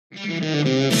Good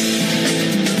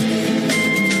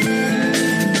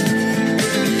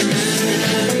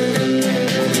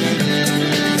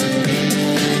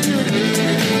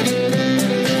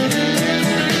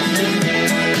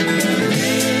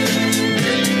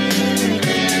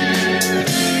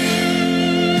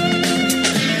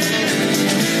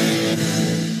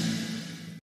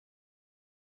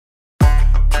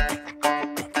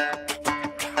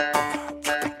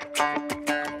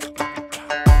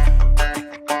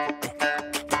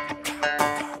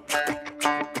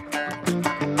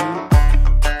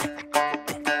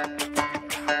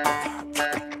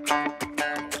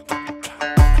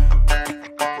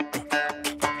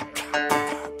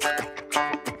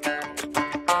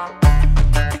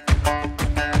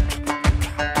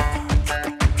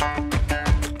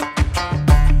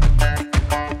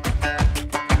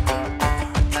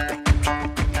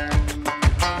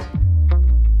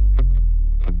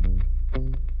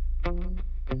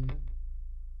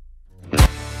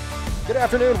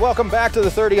afternoon, welcome back to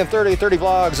the 30 and 30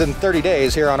 vlogs in 30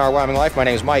 days here on Our Wyoming Life. My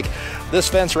name is Mike. This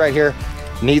fence right here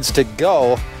needs to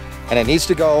go, and it needs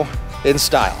to go in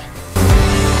style.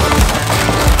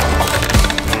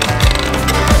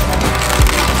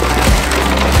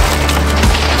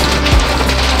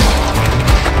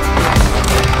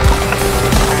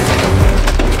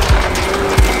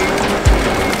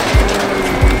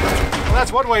 Well,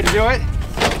 that's one way to do it.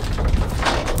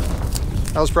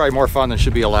 That was probably more fun than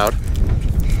should be allowed.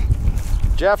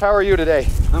 Jeff, how are you today?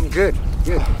 I'm good,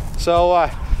 good. So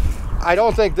I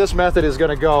don't think this method is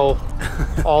gonna go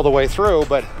all the way through,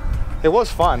 but it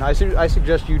was fun. I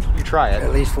suggest you try it.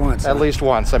 At least once. At least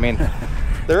once. I mean,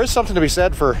 there is something to be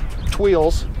said for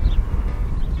tweels,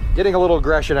 getting a little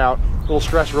aggression out, a little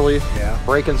stress relief,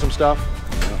 breaking some stuff.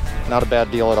 Yeah. Not a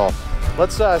bad deal at all.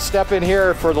 Let's step in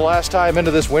here for the last time into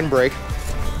this windbreak.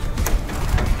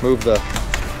 Move the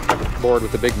board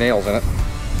with the big nails in it.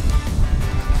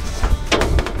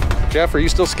 Jeff, are you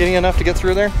still skinny enough to get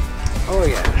through there? Oh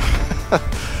yeah.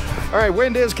 All right,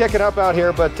 wind is kicking up out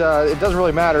here, but it doesn't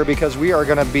really matter because we are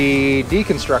going to be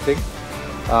deconstructing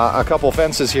a couple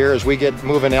fences here as we get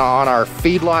moving on our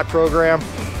feedlot program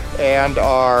and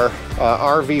our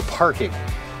RV parking,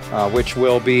 which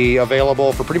will be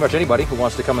available for pretty much anybody who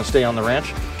wants to come and stay on the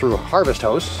ranch through Harvest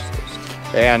Hosts.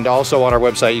 And also on our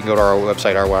website, you can go to our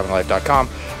website, ourwyominglife.com,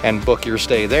 and book your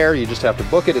stay there. You just have to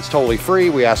book it. It's totally free.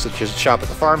 We ask that you shop at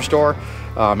the farm store.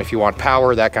 If you want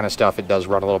power, that kind of stuff, it does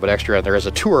run a little bit extra. And there is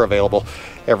a tour available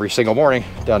every single morning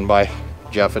done by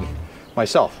Jeff and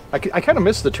myself. I kind of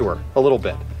missed the tour a little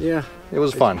bit. Yeah. It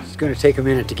was fun. It's going to take a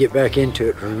minute to get back into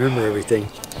it, remember everything.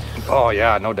 Oh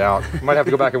yeah, no doubt. Might have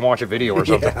to go back and watch a video or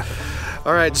something. Yeah.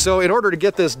 All right, so in order to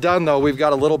get this done though, we've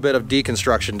got a little bit of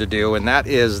deconstruction to do, and that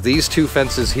is these two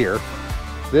fences here.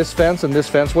 This fence and this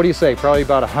fence, what do you say? Probably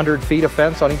about 100 feet of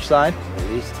fence on each side? At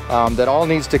least. That all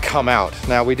needs to come out.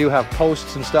 Now we do have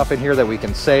posts and stuff in here that we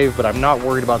can save, but I'm not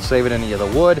worried about saving any of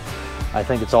the wood. I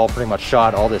think it's all pretty much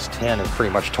shot. All this tin is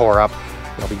pretty much tore up.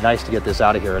 It'll be nice to get this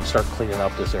out of here and start cleaning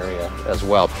up this area as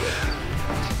well.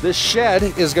 This shed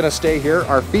is going to stay here.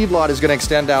 Our feedlot is going to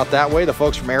extend out that way. The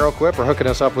folks from Aeroquip are hooking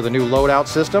us up with a new loadout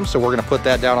system, so we're going to put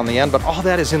that down on the end. But all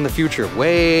that is in the future,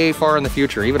 way far in the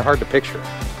future, even hard to picture.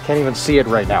 Can't even see it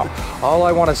right now. All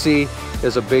I want to see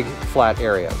is a big flat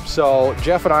area. So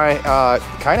Jeff and I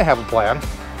kind of have a plan.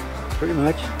 Pretty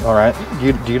much. All right.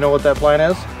 Do you know what that plan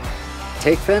is?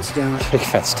 Take fence down. Take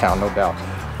fence down, no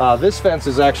doubt. This fence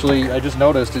is actually, I just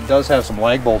noticed, it does have some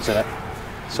lag bolts in it.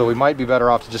 So we might be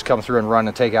better off to just come through and run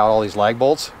and take out all these lag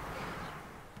bolts.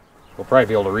 We'll probably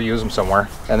be able to reuse them somewhere.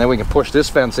 And then we can push this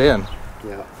fence in,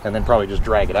 and then probably just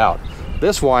drag it out.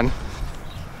 This one,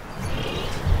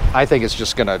 I think it's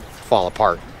just gonna fall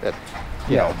apart.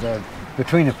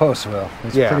 Between the posts will.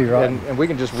 It's pretty rotten. And we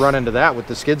can just run into that with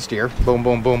the skid steer. Boom,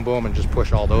 boom, boom, boom, and just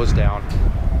push all those down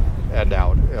and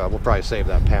out. We'll probably save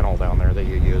that panel down there that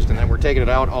you used. And then we're taking it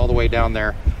out all the way down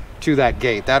there to that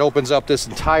gate. That opens up this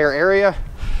entire area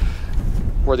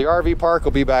where the RV park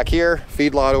will be back here,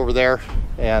 feedlot over there,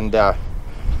 and a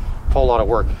whole lot of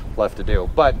work left to do.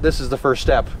 But this is the first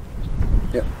step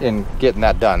in getting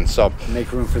that done. So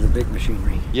make room for the big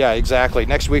machinery. Yeah, exactly.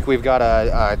 Next week we've got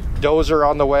a dozer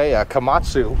on the way, a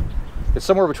Komatsu. It's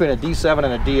somewhere between a D7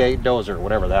 and a D8 dozer,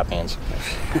 whatever that means.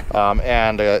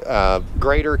 And a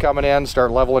grader coming in,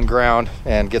 start leveling ground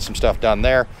and get some stuff done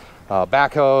there.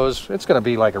 Backhoes. It's going to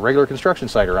be like a regular construction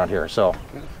site around here. So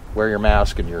wear your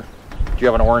mask and your... Do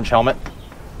you have an orange helmet?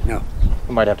 No.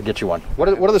 We might have to get you one. What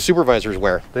do the supervisors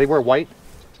wear? Do they wear white?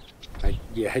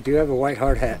 I do have a white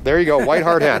hard hat. There you go, white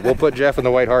hard hat. We'll put Jeff in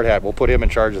the white hard hat. We'll put him in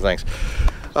charge of things.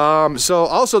 So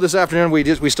also this afternoon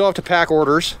we still have to pack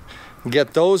orders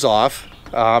get those off.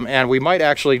 And we might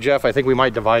actually, Jeff, I think we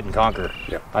might divide and conquer.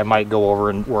 Yep. I might go over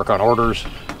and work on orders.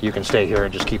 You can stay here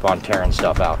and just keep on tearing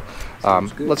stuff out.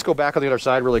 Let's go back on the other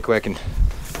side really quick and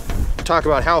talk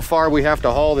about how far we have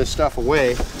to haul this stuff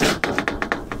away.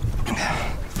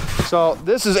 So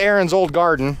this is Erin's old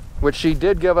garden, which she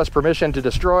did give us permission to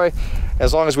destroy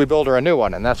as long as we build her a new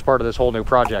one. And that's part of this whole new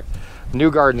project. New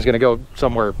garden's gonna go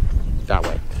somewhere that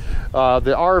way.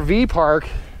 The RV park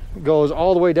goes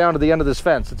all the way down to the end of this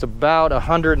fence. It's about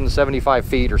 175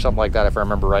 feet or something like that, if I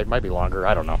remember right. It might be longer,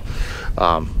 I don't know.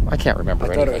 I can't remember.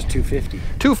 I thought it was 250.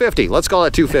 250, let's call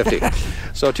it 250.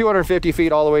 So 250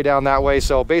 feet all the way down that way.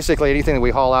 So basically anything that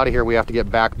we haul out of here, we have to get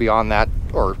back beyond that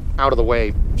or out of the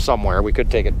way somewhere. We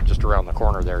could take it just around the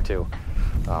corner there too.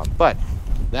 But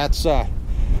that's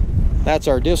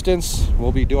our distance.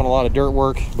 We'll be doing a lot of dirt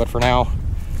work, but for now,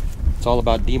 it's all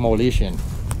about demolition.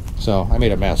 So I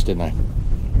made a mess, didn't I?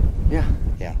 Yeah.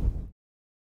 Yeah.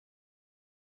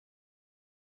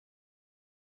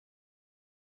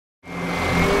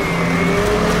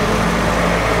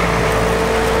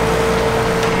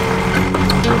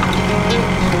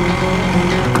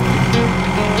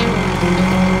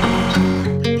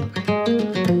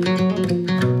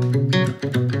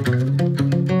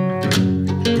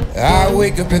 I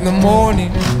wake up in the morning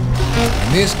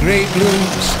in this great blue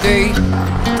state,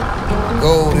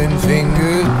 golden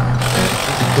fingers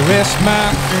caress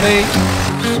my face,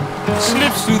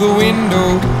 slips through the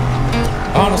window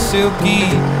on a silky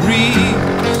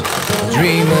breeze.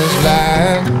 Dreamers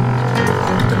lie,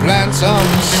 the plants on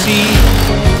the sea.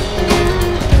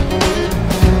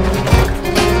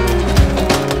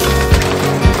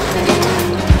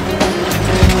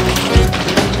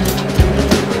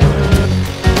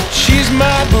 She's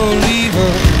my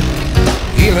believer,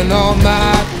 healing all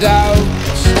my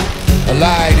doubts. A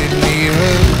lighted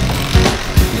mirror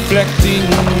reflecting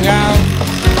out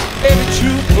every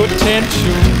true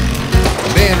potential.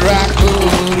 Bedrock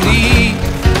belief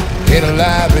in a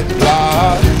elaborate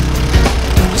plot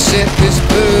to set this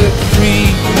bird free.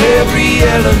 Every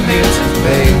element is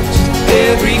based,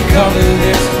 every color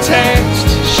that's attached.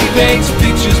 She paints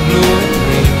pictures blue and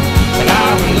green, and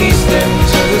I release them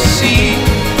to the sea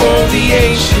for the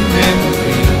ancient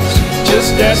memories,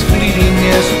 just as fleeting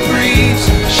as a breeze.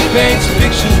 She paints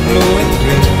pictures blue and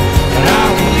green, and I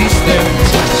release them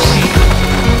to the sea.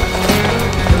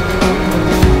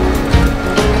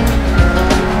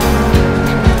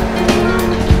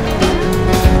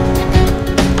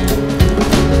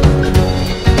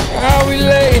 How we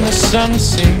lay in the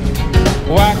sunset,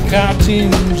 white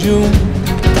cotton June.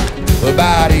 Her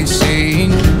body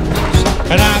sings,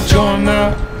 and I join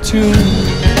the tune.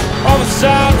 All the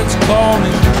silence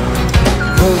calling,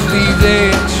 birds leave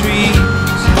their trees,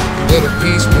 but a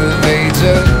peace pervades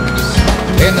us,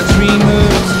 and the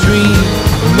dreamers dream.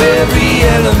 From every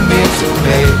element of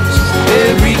base,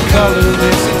 every color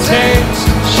that's attached,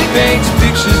 she paints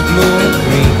pictures blue and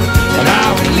green, and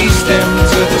I release them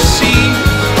to the sea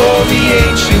for the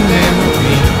ancient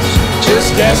memories,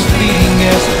 just as fleeting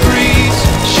as a breeze.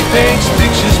 She paints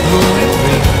pictures blue and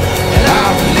green, and I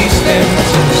release them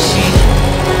to the sea.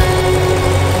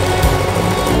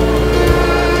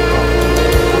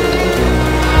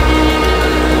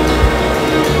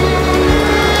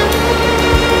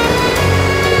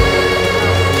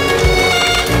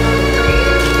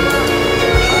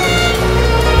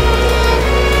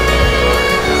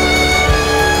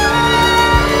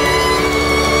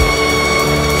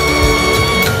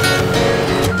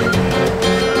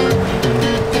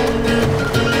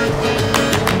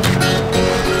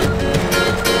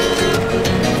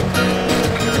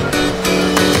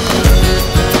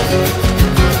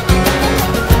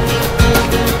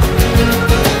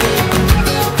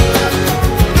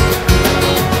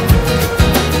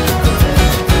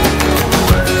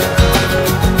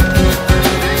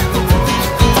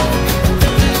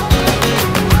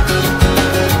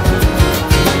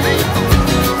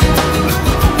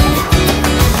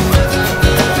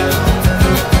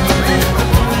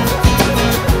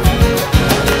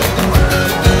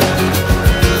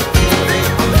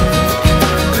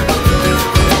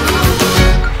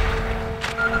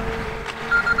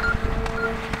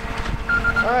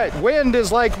 Wind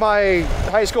is like my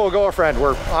high school girlfriend.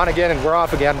 We're on again and we're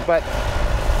off again, but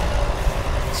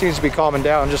it seems to be calming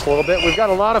down just a little bit. We've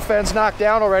got a lot of fence knocked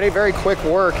down already. Very quick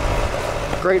work.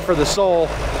 Great for the soul.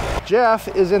 Jeff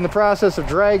is in the process of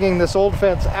dragging this old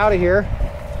fence out of here.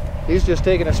 He's just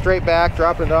taking it straight back,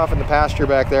 dropping it off in the pasture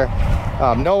back there.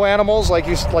 No animals, like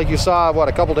you saw, what,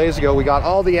 a couple days ago. We got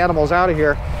all the animals out of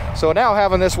here. So now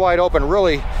having this wide open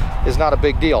really is not a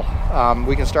big deal.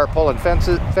 We can start pulling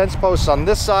fence posts on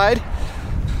this side.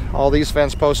 All these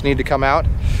fence posts need to come out.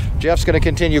 Jeff's going to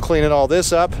continue cleaning all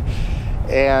this up,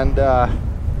 and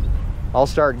I'll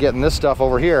start getting this stuff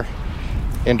over here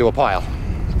into a pile.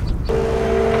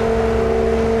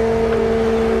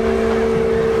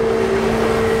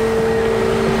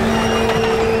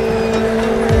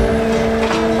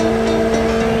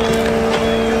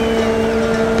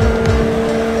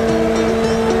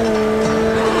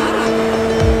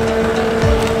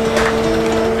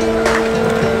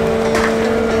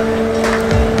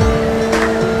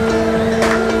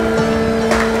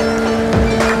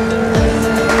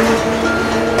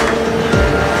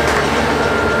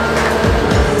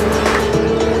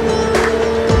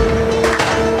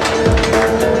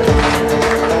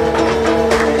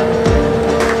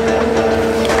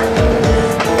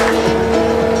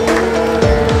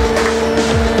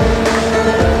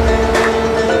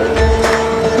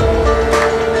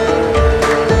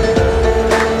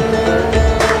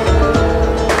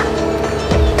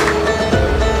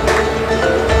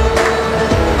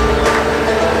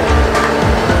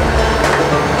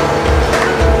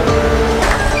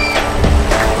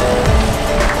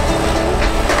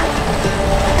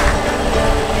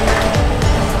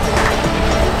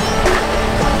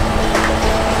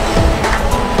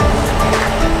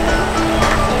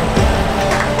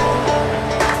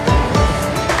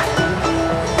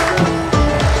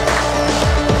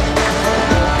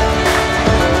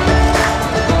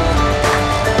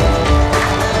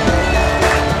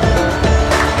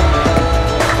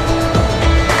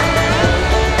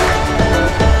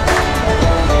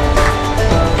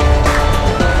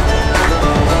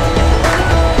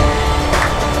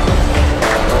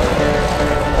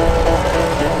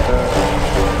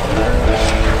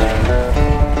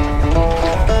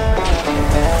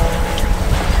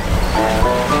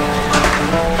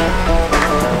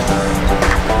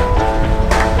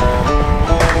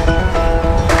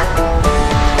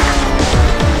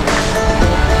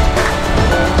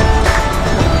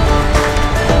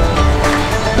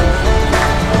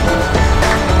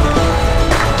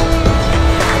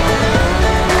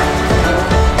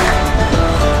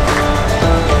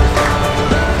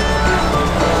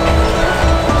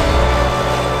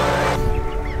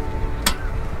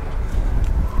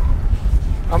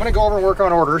 I'm gonna go over and work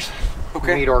on orders.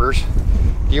 Okay. Meat orders.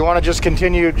 Do you want to just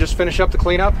continue, just finish up the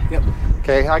cleanup? Yep.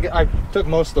 Okay, I took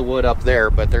most of the wood up there,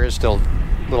 but there is still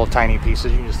little tiny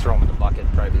pieces. You can just throw them in the bucket.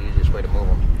 Probably the easiest way to move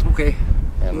them. Okay.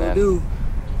 And then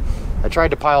I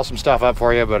tried to pile some stuff up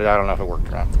for you, but I don't know if it worked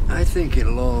or not. I think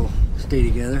it'll all stay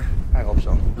together. I hope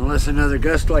so. Unless another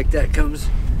gust like that comes,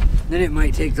 then it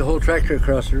might take the whole tractor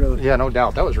across the road. Yeah, no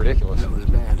doubt. That was ridiculous. That was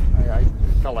bad. I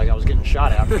felt like I was getting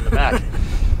shot at from the back.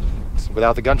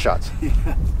 Without the gunshots. Yeah.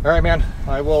 All right, man.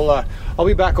 I'll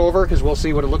be back over because we'll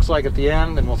see what it looks like at the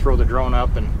end, and we'll throw the drone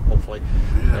up, and hopefully,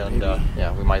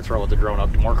 yeah, we might throw the drone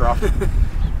up to Moorcroft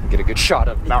and get a good shot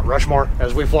of Mount Rushmore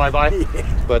as we fly by.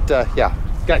 Yeah. But yeah,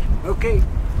 okay. Okay.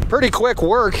 Pretty quick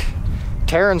work,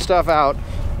 tearing stuff out.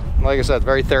 Like I said, it's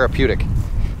very therapeutic.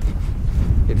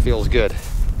 It feels good.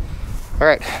 All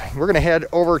right, we're gonna head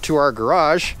over to our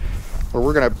garage, where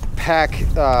we're gonna pack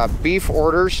beef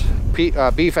orders,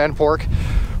 beef and pork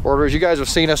orders. You guys have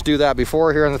seen us do that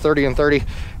before here in the 30 and 30.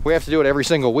 We have to do it every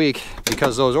single week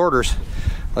because those orders,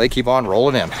 they keep on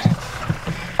rolling in.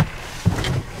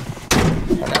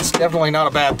 And that's definitely not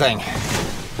a bad thing.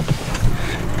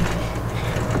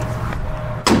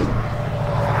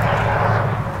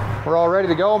 We're all ready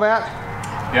to go, Matt?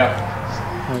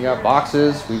 Yeah. We got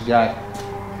boxes, we've got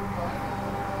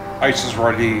ice is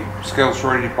ready, scales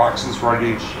ready, boxes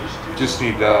ready. Just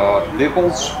need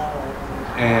nibbles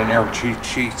and air cheat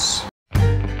sheets.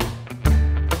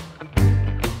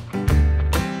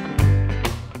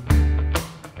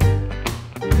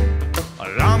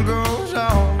 Alarm goes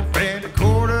off at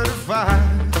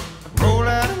 4:45. Roll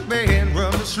out of bed,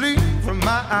 rub the sleep from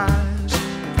my eyes.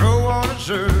 Throw on a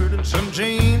shirt and some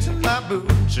jeans and my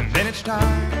boots, and then it's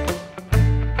time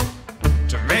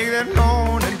to make that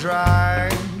morning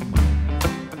drive.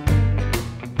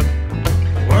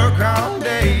 Work all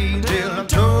day till I'm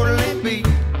totally beat.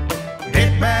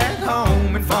 Get back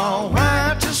home and fall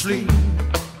right to sleep.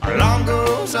 Alarm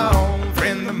goes off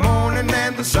in the morning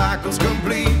and the cycle's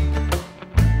complete.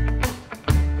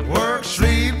 Work,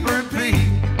 sleep, repeat.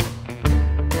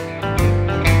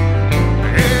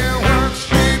 Yeah, work,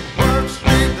 sleep,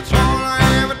 that's all I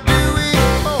ever do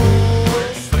anymore.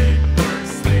 Work, sleep, work,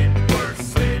 sleep, work,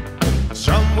 sleep.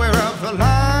 Somewhere up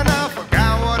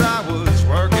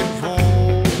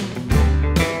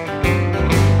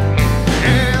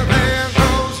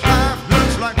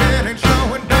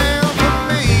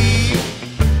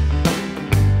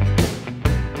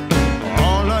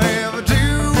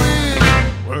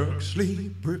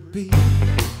sleep, repeat.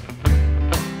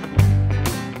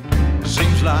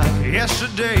 Seems like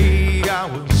yesterday I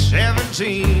was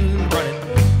 17,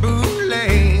 running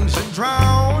bootlegs and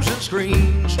draws and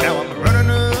screens. Now I'm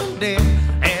running up dead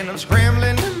and I'm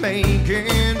scrambling to make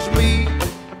ends meet.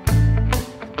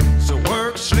 So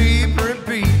work, sleep,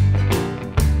 repeat.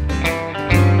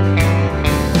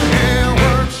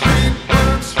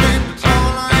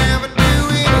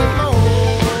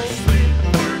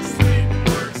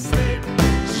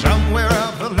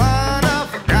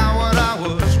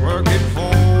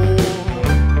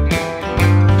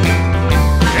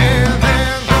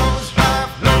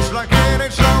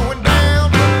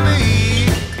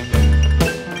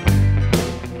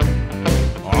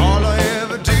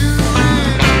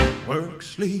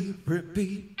 Sleep,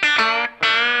 repeat.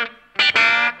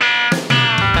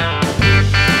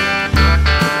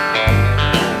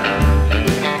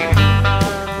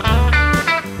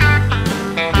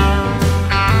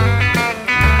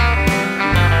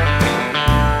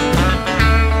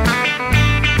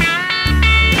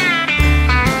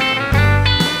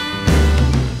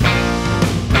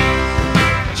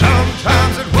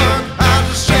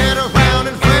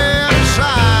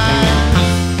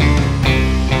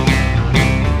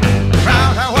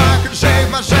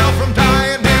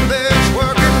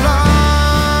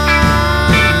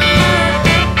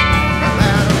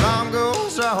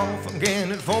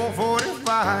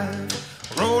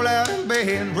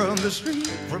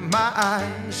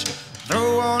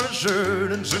 Throw on a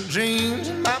shirt and some jeans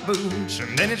and my boots,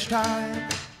 and then it's time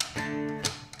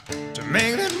to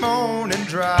make that morning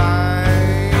drive.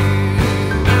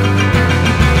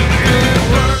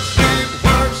 Yeah, work, sleep,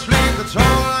 that's all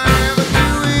I ever do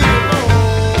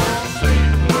anymore.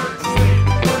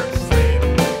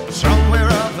 Sleep, somewhere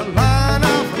up the line I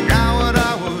forgot what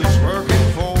I was working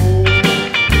for.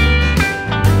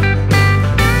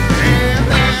 And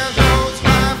there goes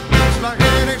life, looks like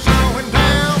it's going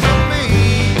down for me.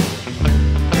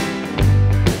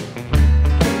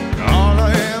 All I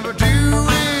ever do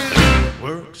is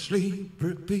work, sleep,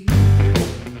 repeat.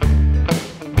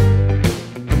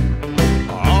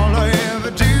 All I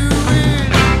ever do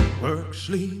is work,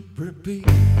 sleep, repeat.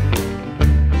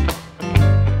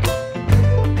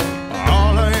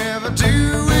 All I ever do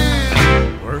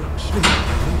is work, sleep,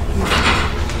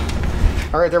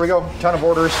 repeat. All right, there we go. Ton of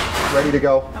orders, ready to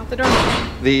go. Out the door.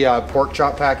 The pork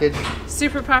chop package,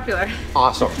 Super popular.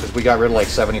 awesome, because we got rid of like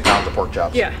 70 pounds of pork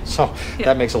chops. Yeah. So Yeah.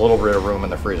 that makes a little bit of room in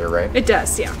the freezer, right? It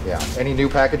does, yeah. Yeah. Any new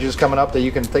packages coming up that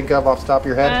you can think of off the top of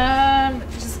your head?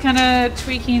 Just kind of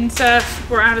tweaking stuff.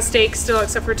 We're out of steak still,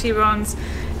 except for T-bones.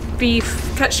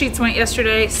 Beef cut sheets went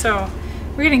yesterday, so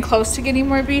we're getting close to getting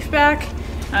more beef back.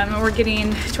 And we're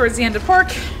getting towards the end of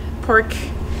pork. Pork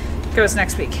goes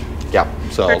next week. Yeah.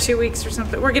 So Or 2 weeks or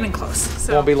something. We're getting close.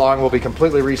 So won't be long. We'll be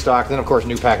completely restocked. Then, of course,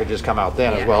 new packages come out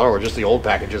then as Yeah. well, or just the old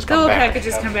packages the come old back.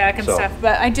 packages come back and So, stuff.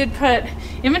 But I did put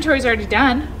inventory's already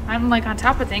done. I'm like on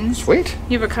top of things. Sweet.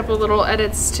 You have a couple little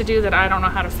edits to do that I don't know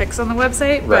how to fix on the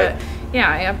website, Right. but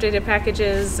yeah, I updated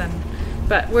packages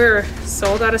but we're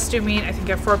sold out of stew meat. I think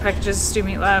I have 4 packages of stew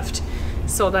meat left.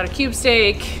 Sold out of cube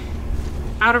steak,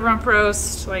 out of rump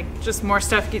roast, like just more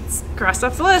stuff gets crossed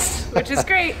off the list, which is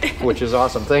great. Which is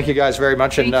awesome. Thank you guys very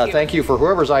much. And Thank you. thank you for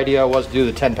whoever's idea was to do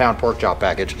the 10-pound pork chop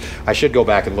package. I should go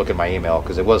back and look at my email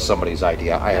because it was somebody's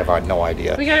idea. I have no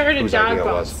idea We got rid of whose dog idea it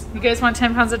bones. was. You guys want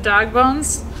 10 pounds of dog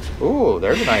bones? Ooh,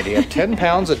 there's an idea. 10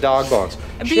 pounds of dog bones.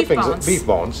 Beef bones. Beef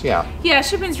bones, yeah. Yeah,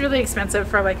 shipping's really expensive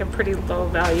for like a pretty low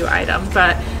value item,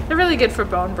 but they're really good for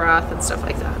bone broth and stuff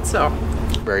like that. So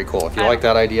Very cool. If you like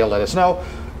that idea, let us know.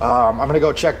 I'm going to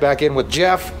go check back in with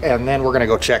Jeff, and then we're going to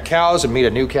go check cows and meet a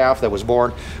new calf that was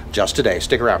born just today.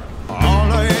 Stick around. All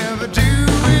I ever do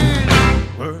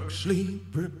is work, sleep,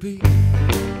 repeat.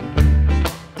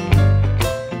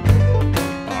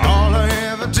 All I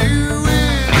ever do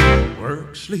is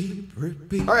work, sleep,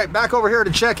 repeat. All right, back over here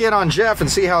to check in on Jeff and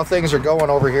see how things are going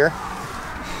over here.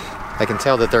 I can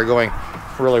tell that they're going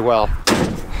really well.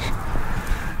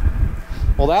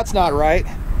 Well, that's not right.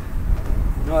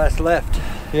 No, that's left.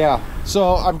 Yeah,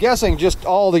 so I'm guessing just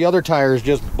all the other tires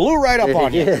just blew right up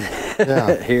on you.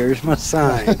 Yeah. Here's my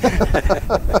sign.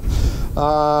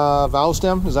 Valve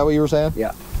stem, is that what you were saying?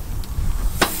 Yeah.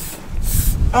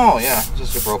 Oh yeah,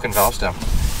 just a broken valve stem.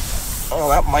 Oh,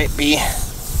 that might be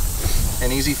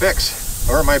an easy fix,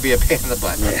 or it might be a pain in the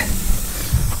butt.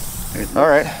 Yeah. All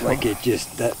right. Like it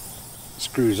just, that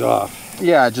screws off.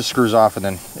 Yeah, it just screws off and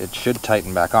then it should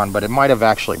tighten back on, but it might have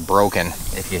actually broken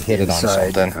if you hit it on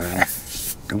Inside. something. I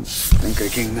don't think I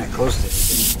came that close to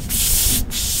anything.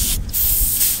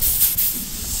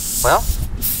 Well,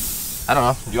 I don't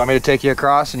know. Do you want me to take you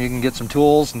across and you can get some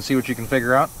tools and see what you can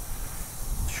figure out?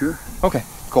 Sure. Okay,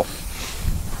 cool.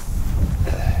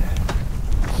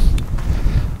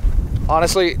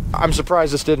 Honestly, I'm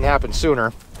surprised this didn't happen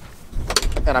sooner.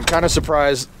 And I'm kind of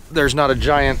surprised there's not a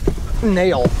giant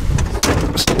nail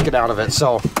sticking out of it.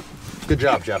 So, good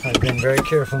job, Jeff. I've been very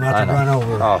careful not to run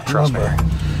over. Oh, trust me. lumber.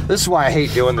 This is why I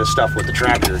hate doing this stuff with the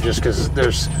tractor, just because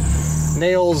there's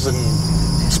nails and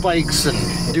spikes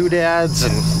and doodads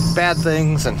and bad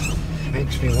things. And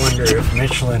Makes me wonder if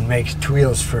Michelin makes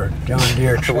wheels for John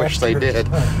Deere tractors. I wish they did.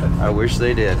 I wish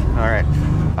they did. All right.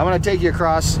 I'm going to take you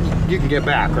across. You can get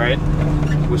back, right?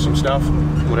 With some stuff,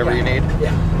 whatever you need.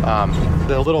 Yeah.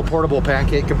 The little portable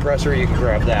pancake compressor, you can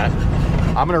grab that.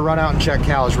 I'm going to run out and check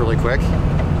cows really quick.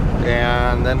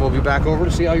 And then we'll be back over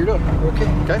to see how you're doing. Okay.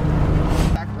 Okay?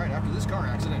 Back right after this car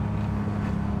accident.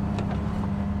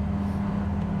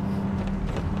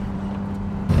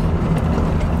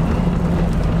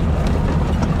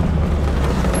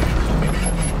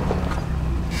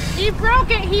 He broke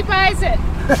it, he buys it.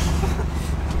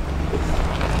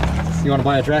 You want to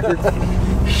buy a tractor?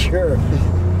 Sure.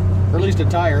 Or at least a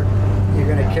tire. You're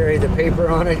going to carry the paper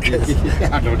on it? 'Cause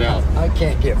Yeah, no doubt. I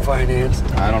can't get financed.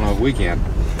 I don't know if we can.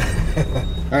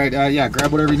 All right, yeah,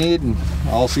 grab whatever you need and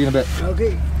I'll see you in a bit.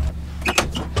 Okay.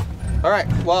 All right,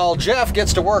 while Jeff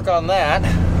gets to work on that,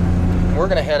 we're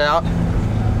gonna head out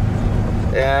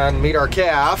and meet our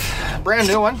calf. Brand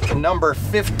new one, number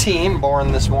 15,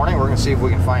 born this morning. We're gonna see if we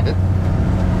can find it.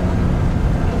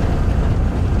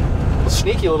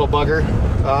 Sneaky little bugger.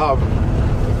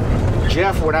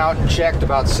 Jeff went out and checked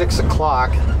about 6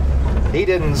 o'clock. He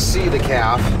didn't see the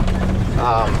calf.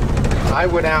 I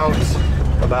went out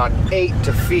about 8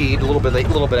 to feed, a little bit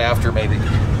after maybe,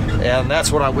 and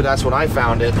that's when I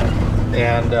found it,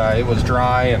 and it was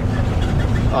dry and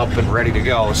up and ready to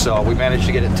go. So we managed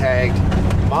to get it tagged.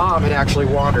 Mom had actually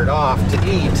wandered off to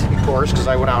eat, of course, because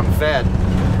I went out and fed.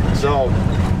 So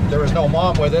there was no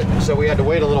mom with it, so we had to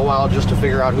wait a little while just to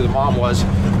figure out who the mom was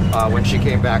when she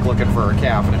came back looking for her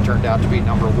calf, and it turned out to be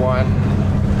number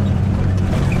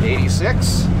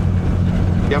 186.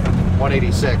 Yep,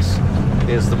 186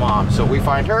 is the mom. So we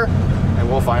find her, and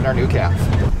we'll find our new calf.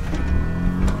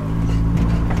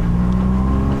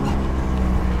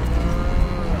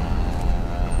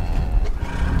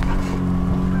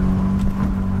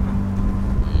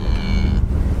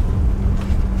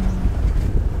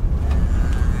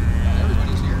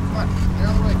 Everybody's here. Come on, get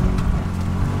out of the way.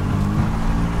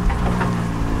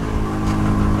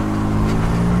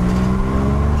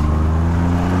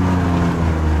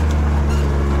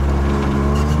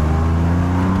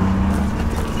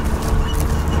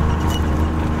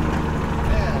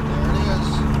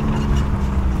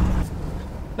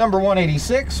 Number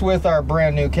 186 with our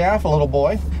brand new calf, a little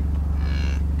boy.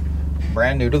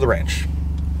 Brand new to the ranch.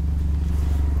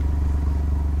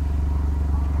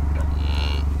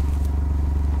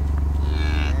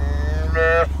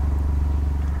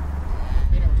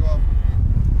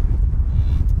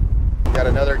 Got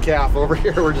another calf over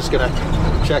here we're just gonna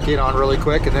check in on really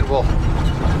quick, and then we'll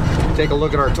take a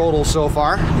look at our totals so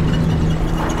far.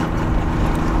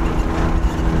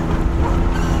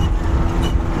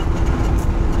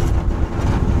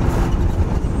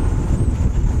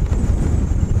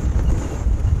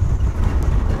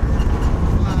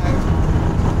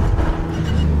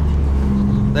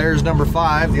 There's number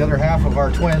 5, the other half of our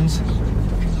twins.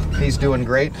 He's doing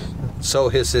great. So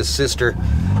is his sister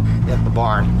at the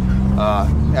barn.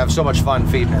 Have so much fun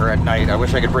feeding her at night. I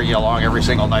wish I could bring you along every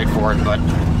single night for it, but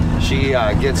she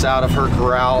gets out of her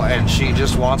corral and she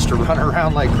just wants to run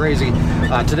around like crazy.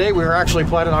 Today we were actually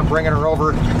planning on bringing her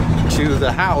over to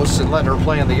the house and letting her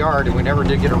play in the yard, and we never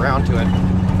did get around to it.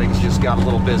 Things just got a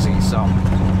little busy, so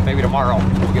maybe tomorrow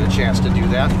we'll get a chance to do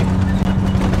that.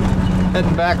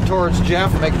 Heading back towards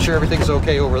Jeff, making sure everything's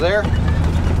okay over there,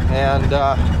 and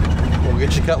we'll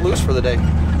get you cut loose for the day.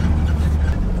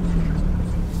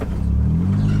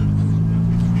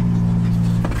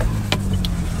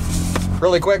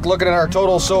 Really quick, looking at our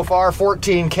totals so far,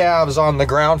 14 calves on the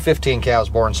ground, 15 calves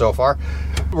born so far.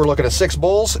 We're looking at 6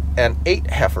 bulls and 8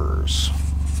 heifers.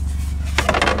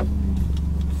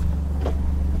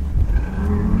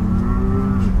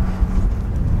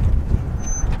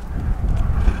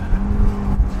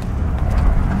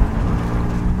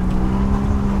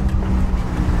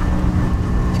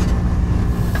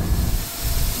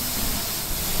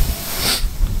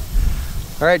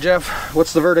 All right, Jeff,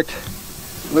 what's the verdict?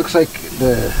 Looks like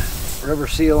the rubber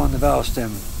seal on the valve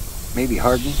stem may be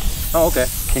hardened. Oh, okay.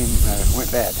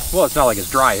 went bad. Well, it's not like it's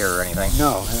dry here or anything.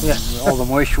 No, all the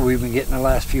moisture we've been getting the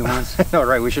last few months. No,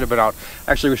 right, we should have been out.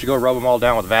 Actually, we should go rub them all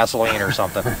down with Vaseline or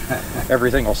something.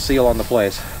 Everything will seal on the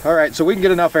place. All right, so we can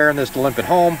get enough air in this to limp it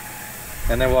home,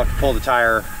 and then we'll have to pull the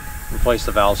tire, replace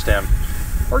the valve stem,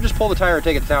 or just pull the tire,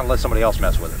 take it to town, and let somebody else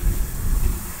mess with it.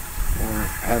 Or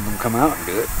have them come out and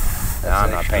do it.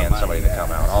 I'm not paying somebody to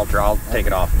come out. I'll take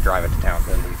it off and drive it to town.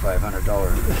 That'll be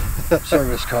 $500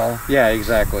 service call. Yeah,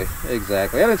 exactly.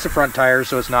 And it's the front tires,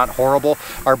 so it's not horrible.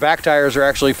 Our back tires are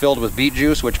actually filled with beet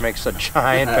juice, which makes a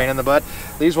giant pain in the butt.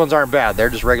 These ones aren't bad.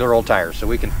 They're just regular old tires, so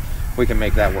we can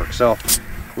make that work. So,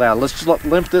 yeah, let's just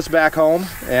limp this back home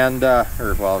and,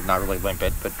 or well, not really limp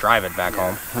it, but drive it back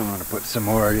home. I'm gonna put some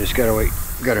more. I just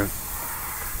gotta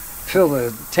fill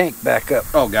the tank back up.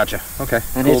 Oh, gotcha. Okay.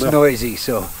 And cool it's deal. noisy,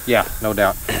 so. Yeah, no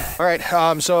doubt. All right,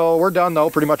 so we're done though,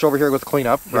 pretty much over here with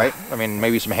cleanup, right? I mean,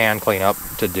 maybe some hand cleanup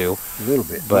to do. A little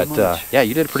bit. But yeah,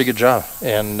 you did a pretty good job.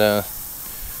 And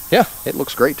yeah, it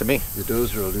looks great to me. The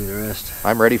dozer will do the rest.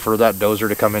 I'm ready for that dozer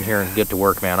to come in here and get to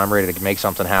work, man. I'm ready to make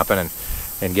something happen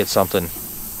and get something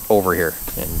over here.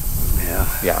 And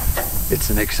yeah. It's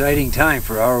an exciting time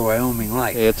for Our Wyoming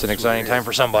Life. It's an exciting time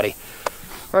for somebody.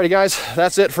 Alrighty guys,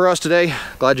 that's it for us today.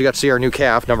 Glad you got to see our new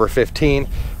calf, number 15.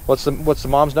 What's the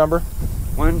mom's number?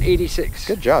 186.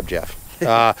 Good job, Jeff.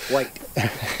 White.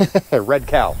 Red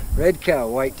cow. Red cow,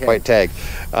 white tag. White tag.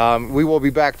 We will be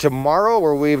back tomorrow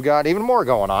where we've got even more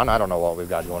going on. I don't know what we've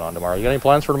got going on tomorrow. You got any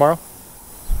plans for tomorrow?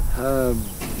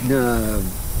 No,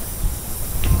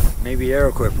 maybe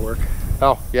AeroQuip work.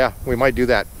 Oh yeah, we might do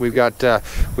that. We've got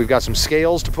some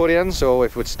scales to put in, so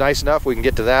if it's nice enough, we can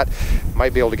get to that.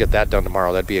 Might be able to get that done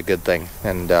tomorrow. That'd be a good thing.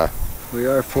 And we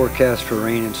are forecast for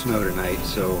rain and snow tonight,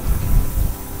 so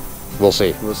we'll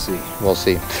see. We'll see. We'll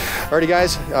see. Alrighty,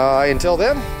 guys. Until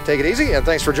then, take it easy, and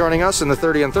thanks for joining us in the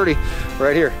 30 and 30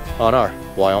 right here on Our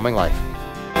Wyoming Life.